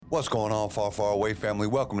What's going on, far, far away family?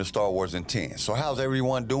 Welcome to Star Wars in 10. So how's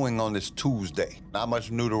everyone doing on this Tuesday? Not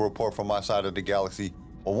much new to report from my side of the galaxy,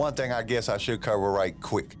 but one thing I guess I should cover right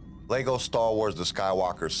quick. Lego Star Wars The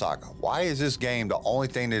Skywalker Saga. Why is this game the only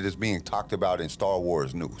thing that is being talked about in Star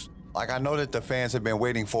Wars news? Like, I know that the fans have been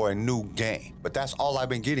waiting for a new game, but that's all I've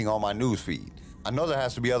been getting on my news feed. I know there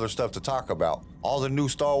has to be other stuff to talk about. All the new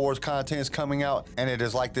Star Wars content is coming out, and it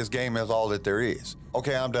is like this game is all that there is.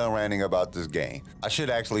 Okay, I'm done ranting about this game. I should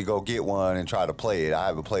actually go get one and try to play it. I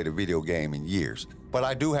haven't played a video game in years. But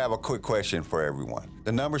I do have a quick question for everyone.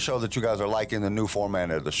 The numbers show that you guys are liking the new format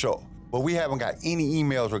of the show, but we haven't got any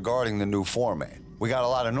emails regarding the new format. We got a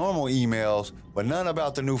lot of normal emails, but none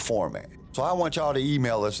about the new format. So I want y'all to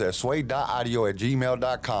email us at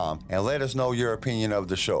sway.audio@gmail.com and let us know your opinion of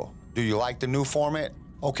the show. Do you like the new format?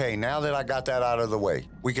 Okay, now that I got that out of the way,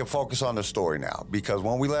 we can focus on the story now, because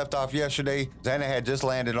when we left off yesterday, Zannah had just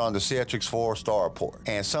landed on the Ciatrix 4 starport,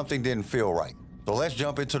 and something didn't feel right. So let's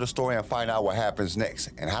jump into the story and find out what happens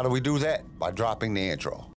next. And how do we do that? By dropping the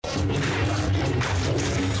intro.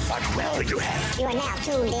 What will you have? You are now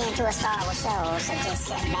tuned in to a Star Wars show, so just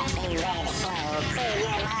sit back and ready to flow. Clear your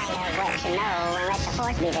mind of what you know, and let the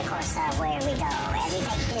force be the course of where we go. As we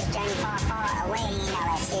take this journey far, far away,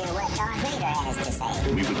 now let's hear what Darth Vader has to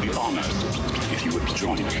say. We would be honored if you would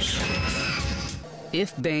join us.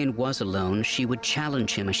 If Bane was alone, she would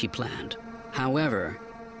challenge him as she planned. However,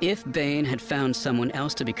 if Bane had found someone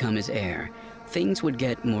else to become his heir, things would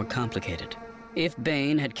get more complicated. If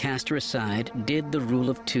Bane had cast her aside, did the rule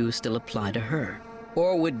of two still apply to her?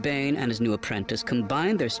 Or would Bane and his new apprentice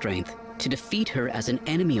combine their strength to defeat her as an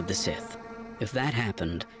enemy of the Sith? If that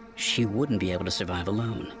happened, she wouldn't be able to survive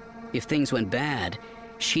alone. If things went bad,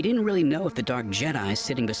 she didn't really know if the Dark Jedi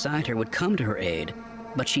sitting beside her would come to her aid,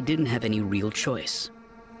 but she didn't have any real choice.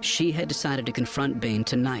 She had decided to confront Bane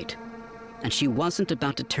tonight, and she wasn't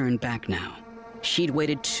about to turn back now. She'd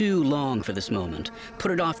waited too long for this moment, put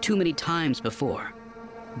it off too many times before.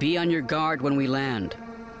 "Be on your guard when we land,"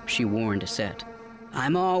 she warned Set.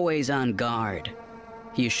 "I'm always on guard,"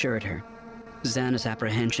 he assured her. Zannah's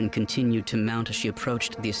apprehension continued to mount as she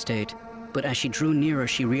approached the estate, but as she drew nearer,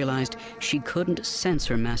 she realized she couldn't sense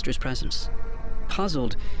her master's presence.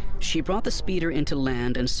 Puzzled, she brought the speeder into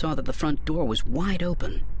land and saw that the front door was wide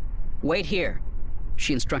open. "Wait here,"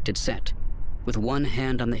 she instructed Set. With one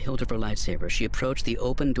hand on the hilt of her lightsaber, she approached the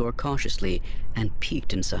open door cautiously and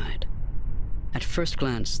peeked inside. At first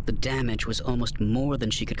glance, the damage was almost more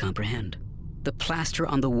than she could comprehend. The plaster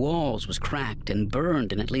on the walls was cracked and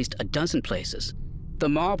burned in at least a dozen places. The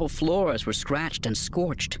marble floors were scratched and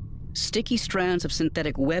scorched. Sticky strands of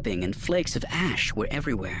synthetic webbing and flakes of ash were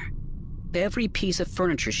everywhere. Every piece of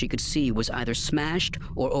furniture she could see was either smashed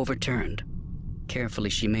or overturned.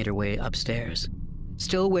 Carefully, she made her way upstairs,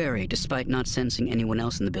 still wary despite not sensing anyone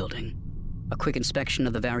else in the building. A quick inspection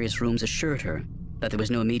of the various rooms assured her that there was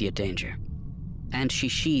no immediate danger, and she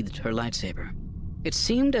sheathed her lightsaber. It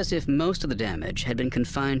seemed as if most of the damage had been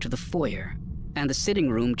confined to the foyer and the sitting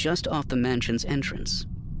room just off the mansion's entrance.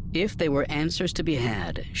 If there were answers to be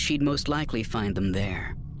had, she'd most likely find them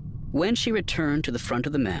there. When she returned to the front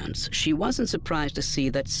of the manse, she wasn't surprised to see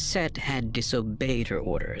that Set had disobeyed her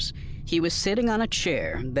orders. He was sitting on a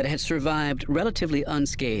chair that had survived relatively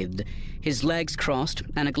unscathed, his legs crossed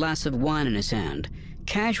and a glass of wine in his hand,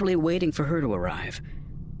 casually waiting for her to arrive.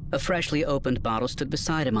 A freshly opened bottle stood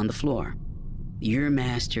beside him on the floor. "Your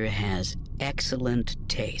master has excellent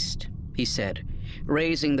taste," he said,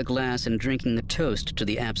 raising the glass and drinking a toast to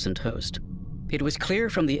the absent host. It was clear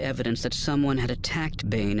from the evidence that someone had attacked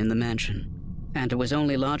Bane in the mansion, and it was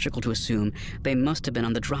only logical to assume they must have been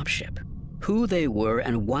on the dropship. Who they were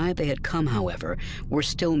and why they had come, however, were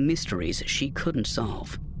still mysteries she couldn't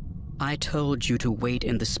solve. "I told you to wait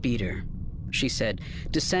in the speeder," she said,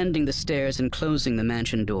 descending the stairs and closing the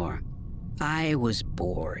mansion door. "I was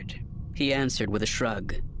bored," he answered with a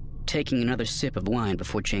shrug, taking another sip of wine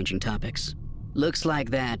before changing topics. "Looks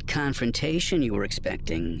like that confrontation you were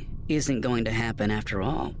expecting isn't going to happen after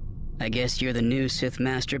all. I guess you're the new Sith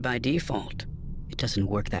Master by default." "It doesn't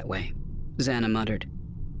work that way," Zannah muttered.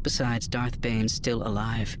 "Besides, Darth Bane's still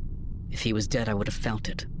alive. If he was dead, I would have felt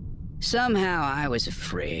it." "Somehow I was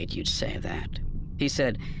afraid you'd say that," he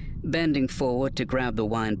said, bending forward to grab the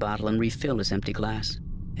wine bottle and refill his empty glass.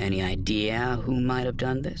 "Any idea who might have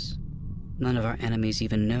done this?" "None of our enemies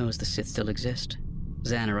even knows the Sith still exist,"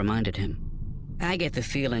 Zannah reminded him. "I get the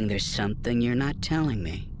feeling there's something you're not telling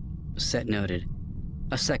me," Set noted.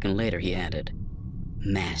 A second later, he added,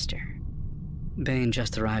 "Master." Bane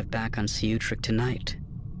just arrived back on Ciutric tonight.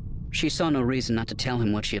 She saw no reason not to tell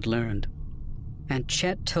him what she had learned. And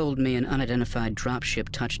Chet told me an unidentified dropship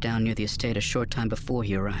touched down near the estate a short time before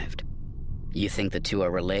he arrived. You think the two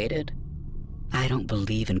are related? I don't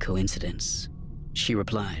believe in coincidence, she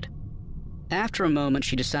replied. After a moment,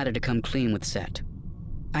 she decided to come clean with Set.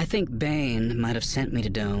 I think Bane might have sent me to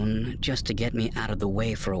Doan just to get me out of the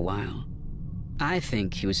way for a while. I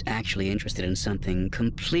think he was actually interested in something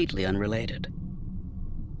completely unrelated.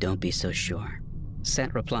 Don't be so sure,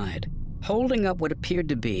 Set replied, holding up what appeared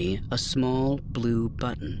to be a small blue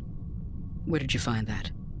button. Where did you find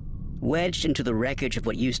that? Wedged into the wreckage of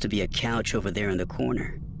what used to be a couch over there in the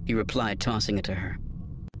corner, he replied, tossing it to her.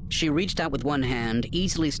 She reached out with one hand,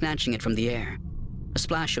 easily snatching it from the air. A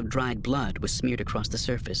splash of dried blood was smeared across the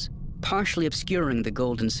surface, partially obscuring the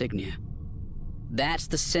gold insignia. That's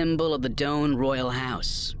the symbol of the Doan royal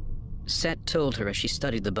house, Set told her as she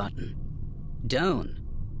studied the button. Doan?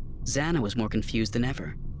 Xana was more confused than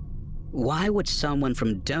ever. Why would someone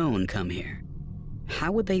from Doan come here?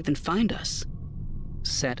 How would they even find us?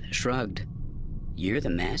 Set shrugged. You're the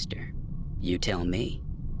master. You tell me.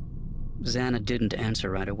 Xana didn't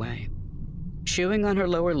answer right away. Chewing on her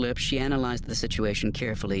lower lip, she analyzed the situation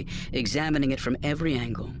carefully, examining it from every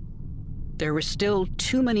angle. There were still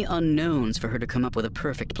too many unknowns for her to come up with a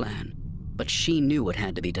perfect plan, but she knew what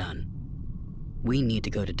had to be done. We need to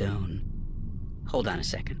go to Doan. Hold on a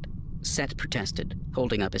second, Set protested,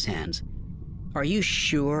 holding up his hands. Are you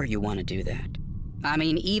sure you want to do that? I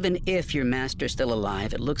mean, even if your master's still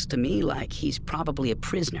alive, it looks to me like he's probably a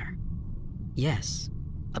prisoner. Yes,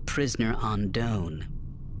 a prisoner on Doan.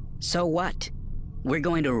 So what? We're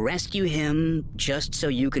going to rescue him just so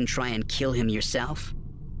you can try and kill him yourself?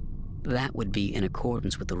 That would be in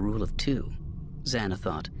accordance with the rule of two, Xana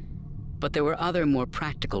thought. But there were other, more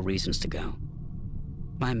practical reasons to go.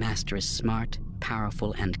 My master is smart,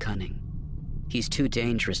 powerful, and cunning. He's too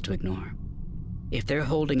dangerous to ignore. If they're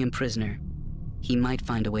holding him prisoner, he might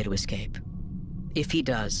find a way to escape. If he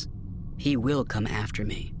does, he will come after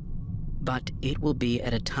me. But it will be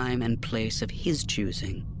at a time and place of his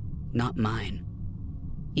choosing, not mine.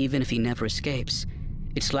 Even if he never escapes,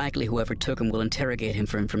 it's likely whoever took him will interrogate him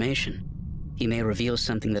for information. He may reveal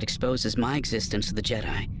something that exposes my existence to the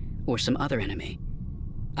Jedi, or some other enemy.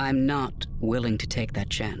 I'm not willing to take that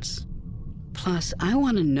chance. Plus, I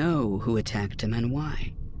want to know who attacked him and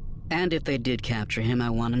why. And if they did capture him, I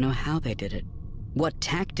want to know how they did it. What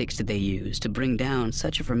tactics did they use to bring down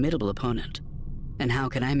such a formidable opponent? And how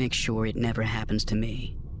can I make sure it never happens to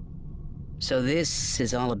me? So this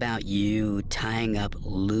is all about you tying up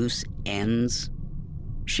loose ends?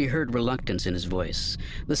 She heard reluctance in his voice,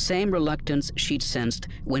 the same reluctance she'd sensed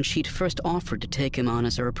when she'd first offered to take him on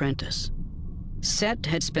as her apprentice. Set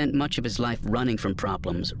had spent much of his life running from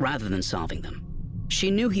problems rather than solving them. She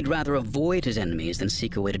knew he'd rather avoid his enemies than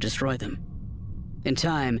seek a way to destroy them. In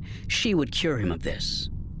time, she would cure him of this.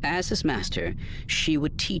 As his master, she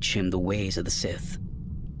would teach him the ways of the Sith.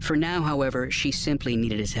 For now, however, she simply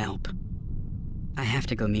needed his help. I have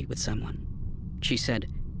to go meet with someone, she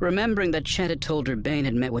said, remembering that Chet had told her Bane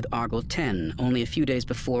had met with Argyle 10 only a few days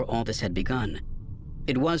before all this had begun.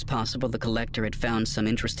 It was possible the Collector had found some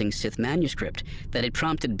interesting Sith manuscript that had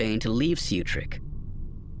prompted Bane to leave Ciutric.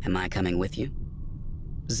 Am I coming with you?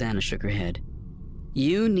 Xana shook her head.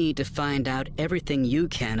 You need to find out everything you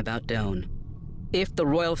can about Doan. If the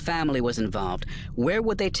royal family was involved, where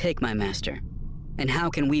would they take my master? And how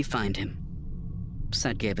can we find him?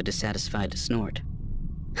 Set gave a dissatisfied snort.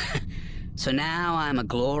 So now I'm a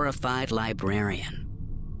glorified librarian.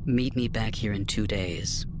 Meet me back here in 2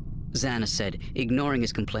 days, Xana said, ignoring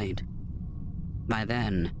his complaint. By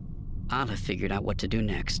then, I'll have figured out what to do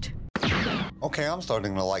next. Okay, I'm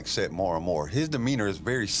starting to like Set more and more. His demeanor is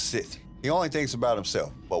very Sith. He only thinks about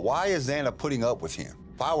himself. But why is Xana putting up with him?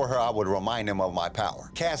 If I were her, I would remind him of my power,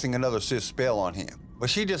 casting another Sith spell on him. But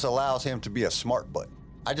she just allows him to be a smart butt.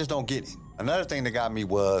 I just don't get it. Another thing that got me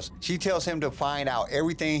was she tells him to find out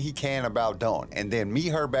everything he can about Dawn and then meet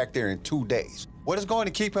her back there in 2 days. What is going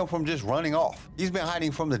to keep him from just running off? He's been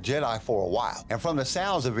hiding from the Jedi for a while, and from the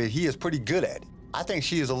sounds of it, he is pretty good at it. I think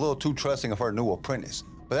she is a little too trusting of her new apprentice.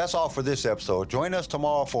 But that's all for this episode. Join us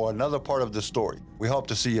tomorrow for another part of the story. We hope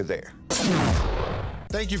to see you there.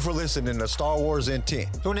 Thank you for listening to Star Wars in 10.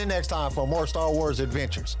 Tune in next time for more Star Wars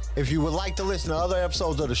adventures. If you would like to listen to other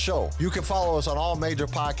episodes of the show, you can follow us on all major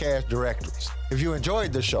podcast directories. If you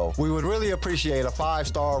enjoyed the show, we would really appreciate a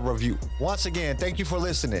 5-star review. Once again, thank you for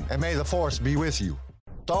listening, and may the Force be with you.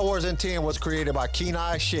 Star Wars in 10 was created by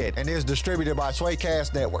Kenai Shed and is distributed by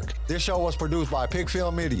Swaycast Network. This show was produced by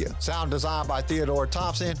Pigfield Media. Sound designed by Theodore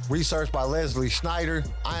Thompson. Research by Leslie Schneider.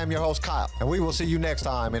 I am your host, Kyle, and we will see you next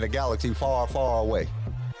time in a galaxy far, far away.